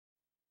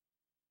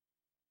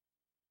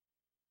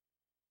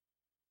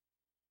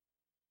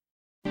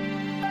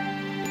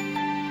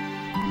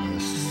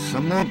The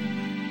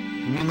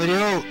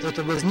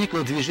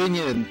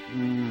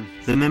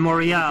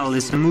memorial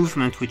is a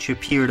movement which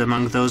appeared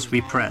among those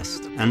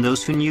repressed, and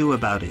those who knew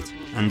about it,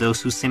 and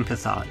those who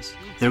sympathize.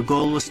 Their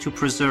goal was to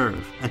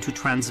preserve and to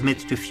transmit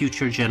to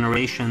future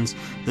generations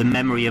the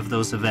memory of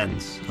those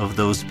events, of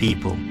those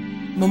people.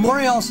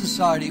 Memorial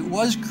Society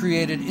was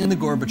created in the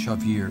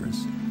Gorbachev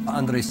years.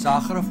 Andrei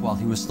Sakharov, while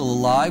he was still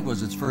alive,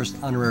 was its first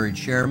honorary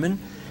chairman.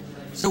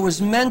 So it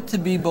was meant to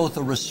be both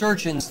a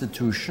research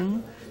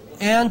institution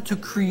and to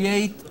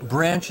create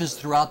branches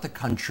throughout the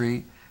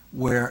country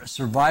where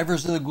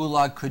survivors of the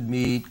Gulag could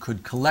meet,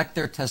 could collect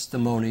their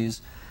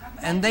testimonies,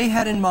 and they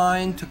had in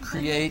mind to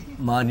create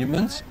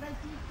monuments.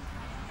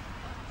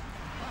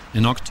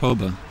 In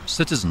October,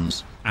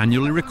 citizens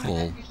annually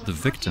recall the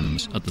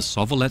victims at the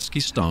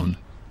Sovoletsky Stone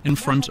in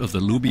front of the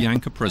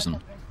Lubyanka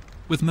prison,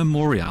 with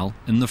Memorial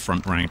in the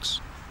front ranks.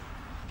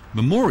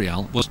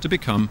 Memorial was to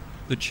become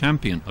the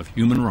champion of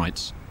human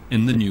rights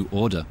in the new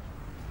order.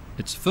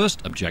 Its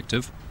first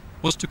objective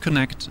was to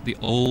connect the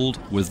old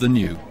with the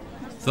new,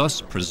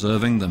 thus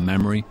preserving the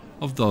memory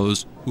of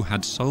those who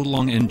had so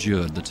long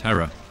endured the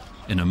terror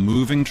in a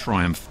moving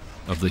triumph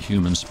of the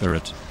human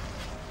spirit.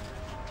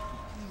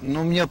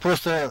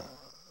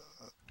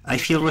 I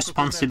feel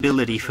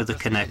responsibility for the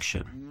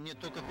connection.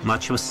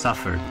 Much was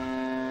suffered.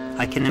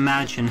 I can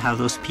imagine how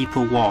those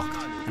people walked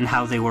and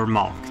how they were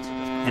mocked.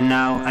 And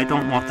now I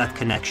don't want that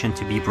connection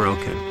to be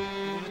broken.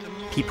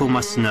 People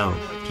must know.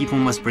 People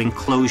must bring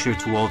closure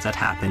to all that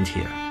happened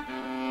here.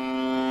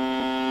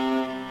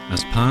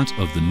 As part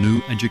of the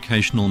new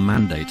educational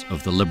mandate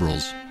of the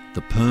Liberals,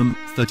 the Perm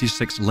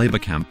 36 labor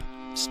camp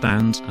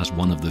stands as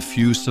one of the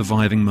few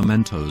surviving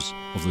mementos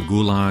of the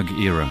Gulag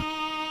era.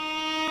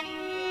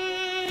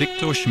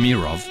 Viktor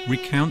Shmirov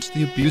recounts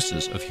the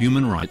abuses of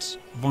human rights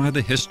via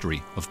the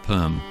history of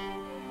Perm.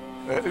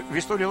 In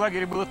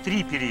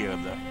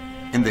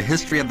the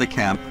history of the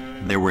camp,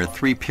 there were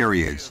 3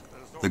 periods.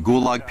 The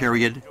Gulag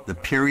period, the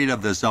period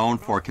of the zone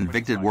for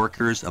convicted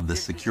workers of the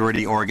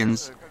security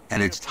organs,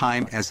 and its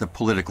time as a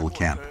political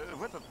camp.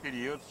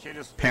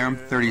 Perm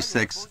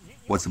 36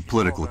 was a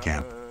political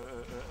camp.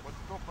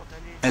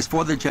 As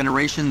for the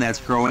generation that's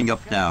growing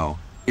up now,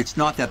 it's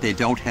not that they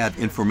don't have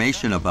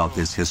information about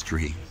this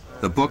history.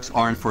 The books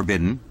aren't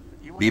forbidden.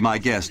 Be my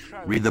guest,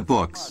 read the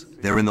books.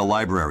 They're in the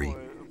library.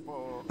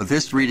 But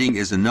this reading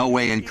is in no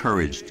way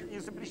encouraged.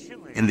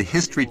 In the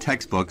history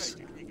textbooks,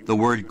 the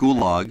word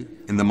Gulag,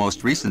 in the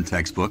most recent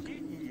textbook,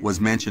 was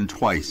mentioned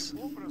twice.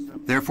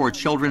 Therefore,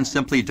 children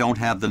simply don't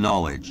have the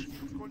knowledge.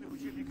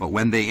 But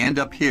when they end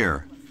up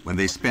here, when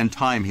they spend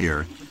time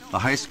here, the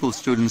high school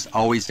students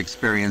always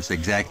experience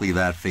exactly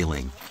that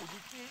feeling.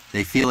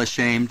 They feel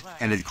ashamed,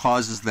 and it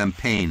causes them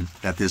pain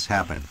that this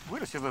happened.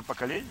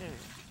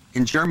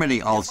 In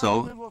Germany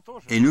also,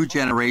 a new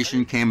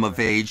generation came of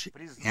age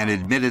and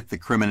admitted the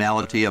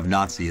criminality of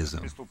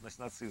Nazism.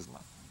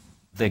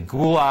 The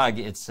Gulag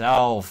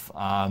itself,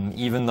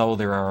 even though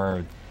there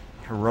are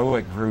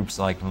heroic groups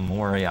like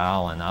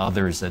Memorial and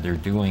others that are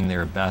doing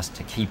their best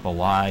to keep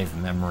alive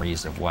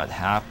memories of what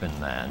happened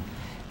then,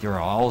 there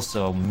are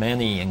also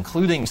many,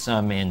 including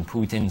some in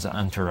Putin's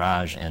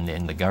entourage and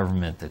in the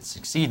government that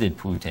succeeded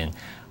Putin,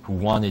 who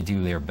want to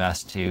do their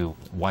best to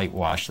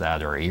whitewash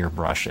that or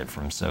airbrush it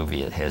from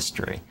Soviet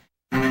history.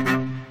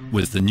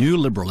 With the new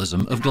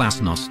liberalism of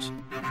Glasnost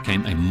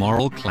came a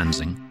moral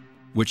cleansing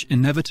which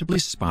inevitably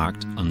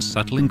sparked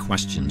unsettling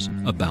questions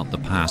about the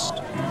past,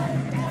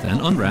 then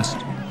unrest,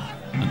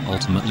 and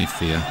ultimately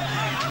fear.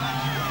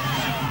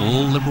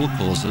 All liberal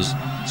causes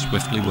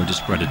swiftly were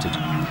discredited.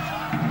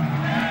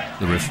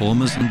 The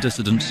reformers and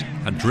dissidents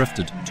had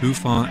drifted too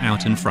far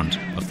out in front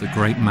of the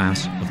great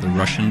mass of the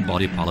Russian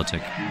body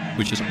politic,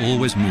 which has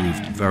always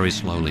moved very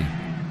slowly.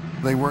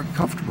 They weren't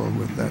comfortable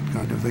with that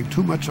kind of thing.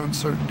 Too much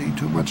uncertainty,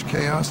 too much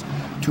chaos,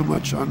 too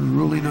much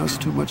unruliness,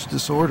 too much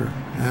disorder.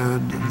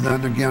 And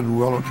then again,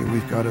 well, okay,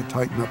 we've got to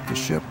tighten up the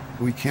ship.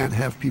 We can't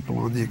have people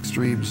on the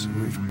extremes.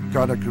 We've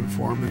got to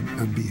conform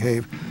and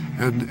behave.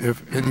 And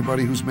if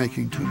anybody who's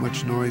making too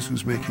much noise,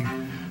 who's making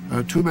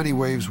too many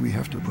waves, we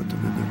have to put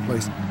them in their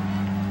place.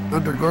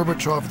 Under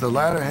Gorbachev, the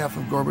latter half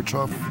of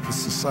Gorbachev, the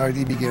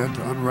society began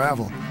to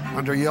unravel.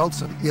 Under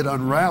Yeltsin, it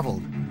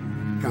unraveled.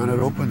 And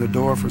it opened the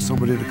door for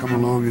somebody to come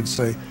along and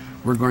say,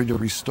 we're going to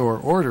restore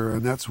order,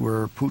 and that's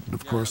where Putin,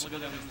 of course,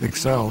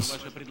 excels.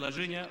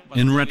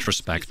 In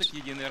retrospect,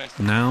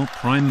 now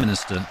Prime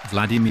Minister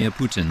Vladimir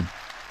Putin,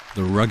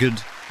 the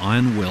rugged,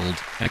 iron-willed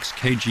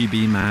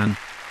ex-KGB man,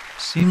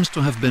 seems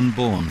to have been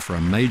born for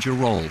a major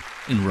role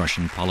in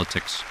Russian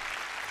politics.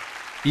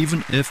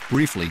 Even if,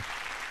 briefly,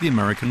 the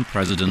American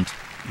president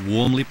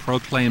warmly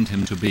proclaimed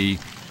him to be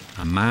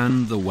a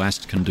man the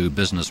West can do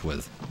business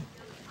with.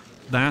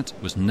 That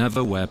was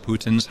never where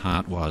Putin's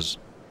heart was.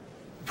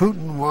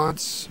 Putin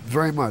wants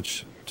very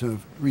much to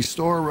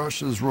restore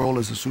Russia's role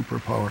as a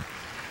superpower.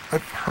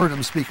 I've heard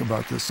him speak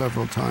about this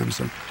several times,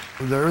 and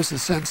there is a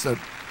sense that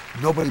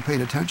nobody paid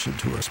attention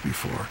to us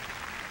before.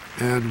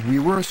 And we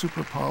were a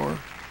superpower.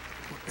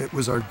 It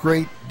was our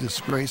great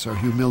disgrace, our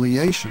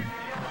humiliation,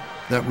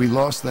 that we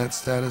lost that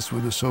status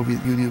when the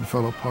Soviet Union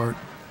fell apart.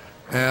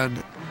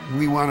 And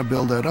we want to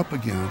build that up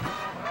again.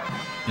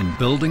 In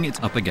building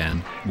it up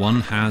again,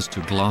 one has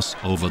to gloss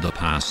over the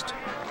past.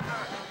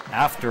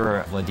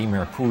 After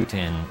Vladimir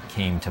Putin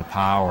came to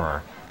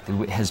power,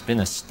 there has been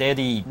a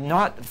steady,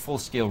 not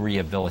full-scale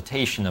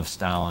rehabilitation of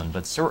Stalin,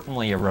 but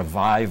certainly a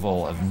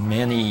revival of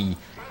many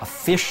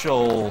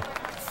official,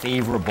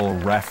 favorable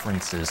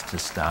references to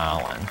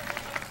Stalin.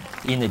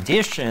 In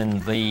addition,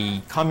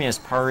 the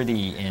Communist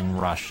Party in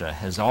Russia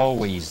has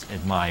always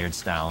admired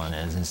Stalin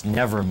and has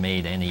never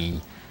made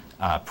any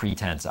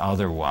pretense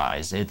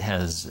otherwise. It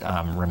has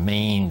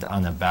remained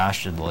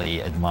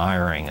unabashedly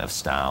admiring of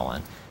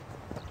Stalin.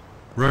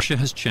 Russia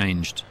has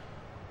changed.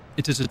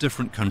 It is a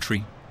different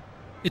country.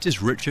 It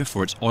is richer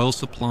for its oil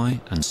supply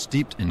and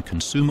steeped in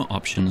consumer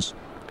options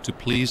to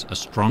please a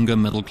stronger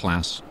middle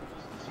class.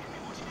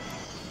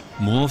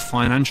 More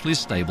financially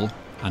stable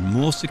and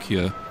more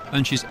secure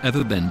than she's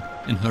ever been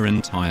in her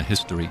entire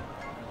history.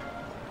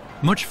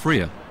 Much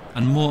freer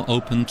and more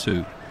open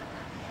too,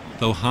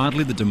 though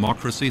hardly the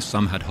democracy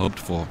some had hoped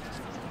for.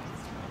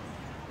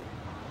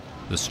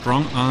 The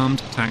strong-armed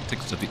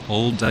tactics of the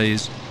old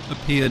days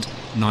appeared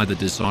neither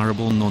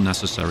desirable nor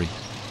necessary.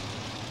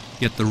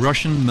 Yet the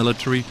Russian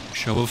military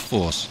show of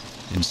force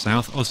in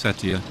South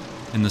Ossetia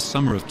in the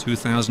summer of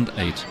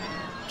 2008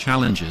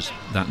 challenges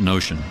that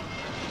notion.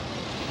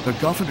 The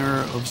governor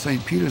of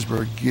St.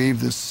 Petersburg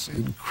gave this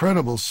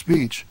incredible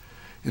speech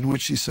in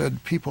which he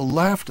said people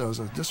laughed at us,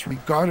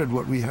 disregarded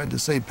what we had to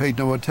say, paid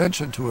no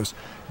attention to us.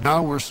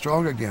 Now we're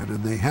strong again,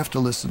 and they have to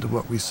listen to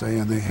what we say,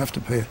 and they have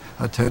to pay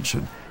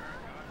attention.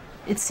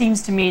 It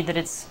seems to me that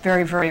it's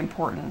very, very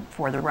important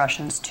for the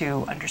Russians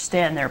to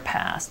understand their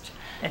past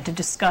and to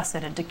discuss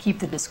it and to keep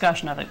the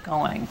discussion of it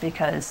going,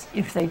 because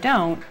if they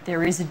don't,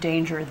 there is a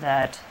danger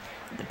that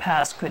the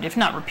past could, if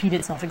not repeat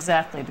itself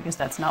exactly, because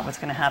that's not what's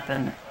going to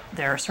happen,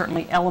 there are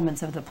certainly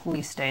elements of the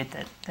police state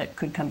that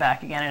could come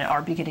back again and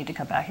are beginning to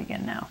come back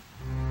again now.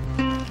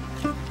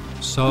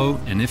 So,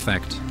 in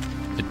effect,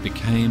 it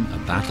became a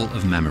battle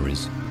of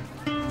memories.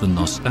 The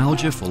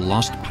nostalgia for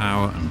lost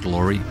power and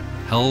glory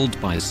held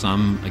by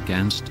some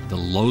against the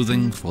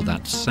loathing for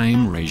that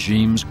same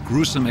regime's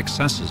gruesome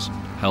excesses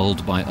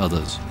held by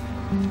others.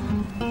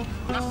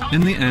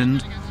 In the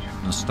end,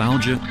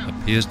 nostalgia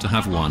appears to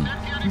have won.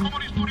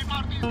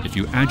 If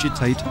you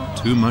agitate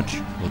too much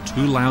or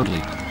too loudly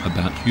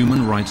about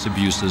human rights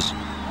abuses,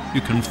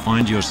 you can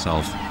find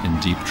yourself in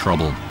deep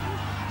trouble.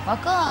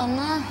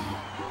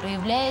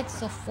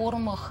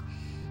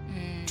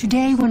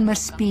 Today one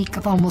must speak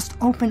of almost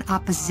open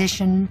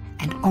opposition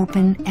and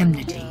open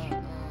enmity.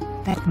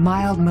 That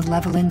mild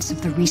malevolence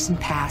of the recent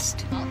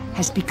past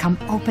has become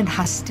open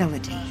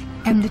hostility,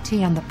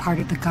 enmity on the part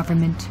of the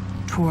government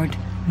toward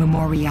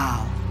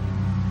Memorial.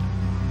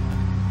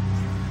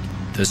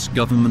 This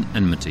government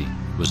enmity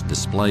was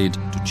displayed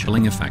to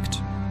chilling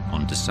effect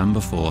on December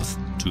 4th,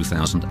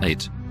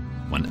 2008,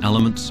 when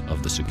elements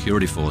of the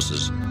security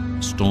forces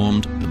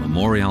stormed the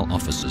Memorial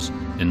offices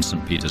in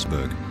St.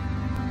 Petersburg.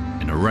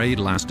 In a raid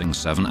lasting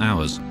 7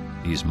 hours,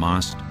 these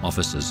masked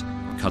officers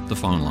cut the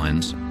phone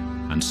lines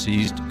and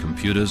seized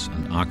computers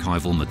and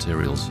archival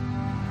materials.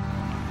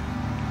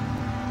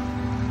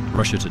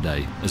 Russia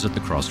today is at the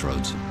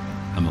crossroads.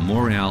 A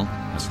memorial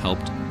has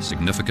helped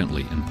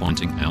significantly in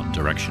pointing out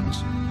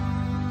directions.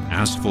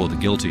 As for the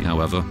guilty,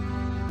 however,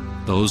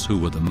 those who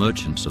were the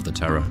merchants of the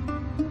terror,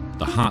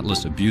 the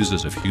heartless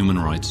abusers of human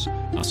rights,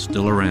 are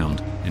still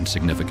around in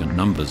significant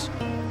numbers.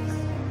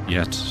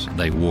 Yet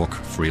they walk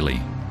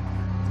freely.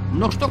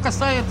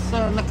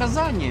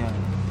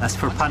 As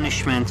for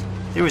punishment,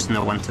 there is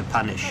no one to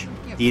punish.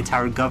 The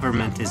entire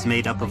government is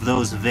made up of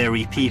those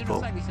very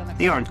people.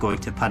 They aren't going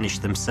to punish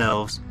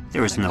themselves.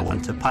 There is no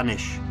one to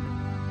punish.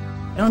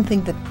 I don't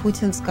think that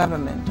Putin's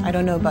government, I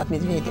don't know about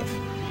Medvedev,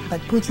 but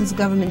Putin's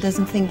government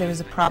doesn't think there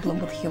is a problem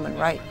with human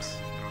rights,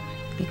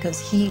 because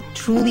he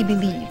truly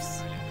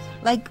believes,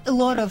 like a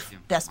lot of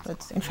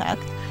despots, in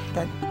fact,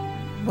 that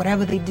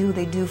whatever they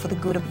do for the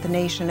good of the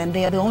nation, and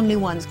they are the only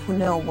ones who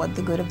know what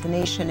the good of the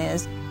nation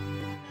is.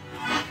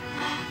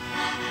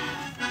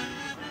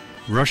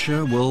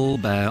 Russia will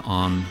bear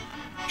on.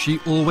 She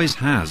always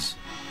has.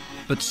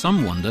 But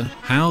some wonder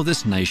how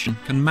this nation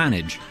can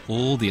manage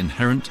all the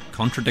inherent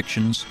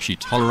contradictions she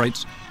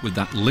tolerates with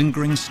that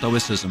lingering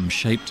stoicism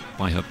shaped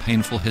by her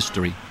painful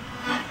history.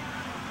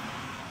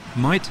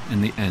 Might,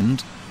 in the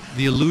end,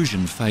 the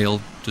illusion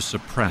fail to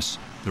suppress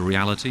the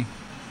reality?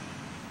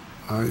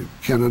 I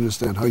can't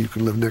understand how you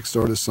can live next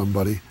door to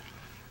somebody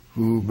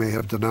who may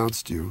have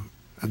denounced you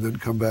and then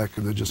come back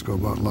and then just go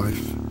about life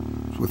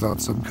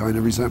without some kind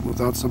of resentment,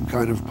 without some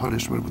kind of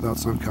punishment, without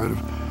some kind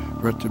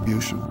of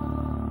retribution.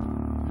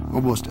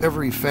 Almost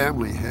every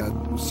family had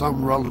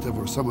some relative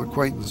or some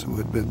acquaintance who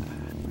had been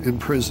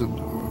imprisoned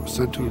or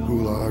sent to a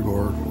gulag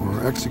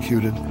or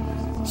executed.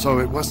 So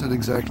it wasn't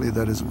exactly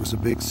that it was a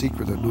big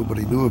secret that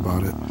nobody knew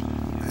about it.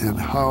 And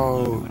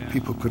how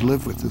people could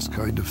live with this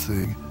kind of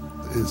thing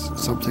is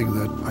something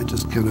that I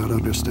just cannot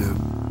understand.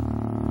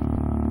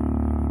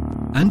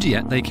 And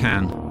yet they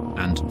can,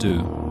 and do.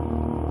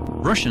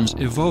 Russians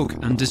evoke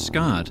and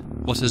discard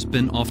what has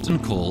been often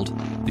called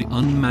the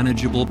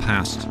unmanageable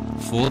past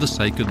for the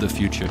sake of the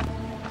future.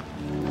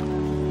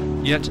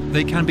 Yet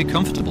they can be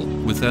comfortable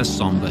with their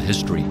somber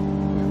history.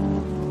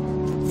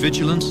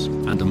 Vigilance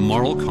and a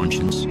moral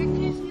conscience,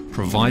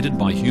 provided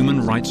by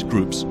human rights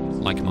groups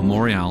like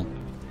Memorial,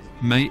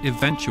 may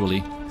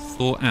eventually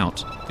thaw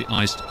out the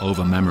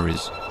iced-over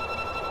memories.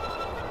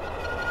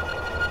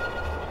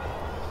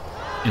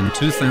 In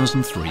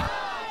 2003,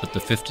 at the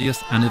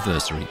 50th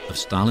anniversary of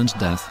Stalin's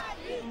death,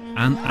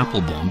 Anne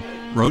Applebaum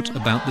wrote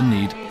about the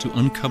need to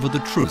uncover the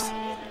truth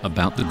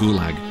about the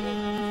Gulag.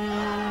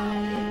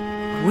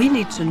 We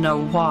need to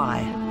know why,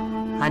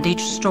 and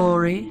each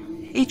story,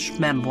 each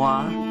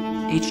memoir,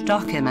 each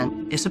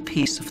document is a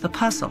piece of the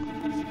puzzle.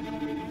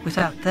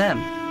 Without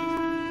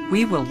them,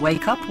 we will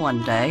wake up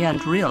one day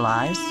and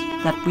realize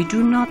that we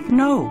do not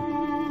know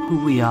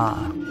who we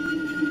are.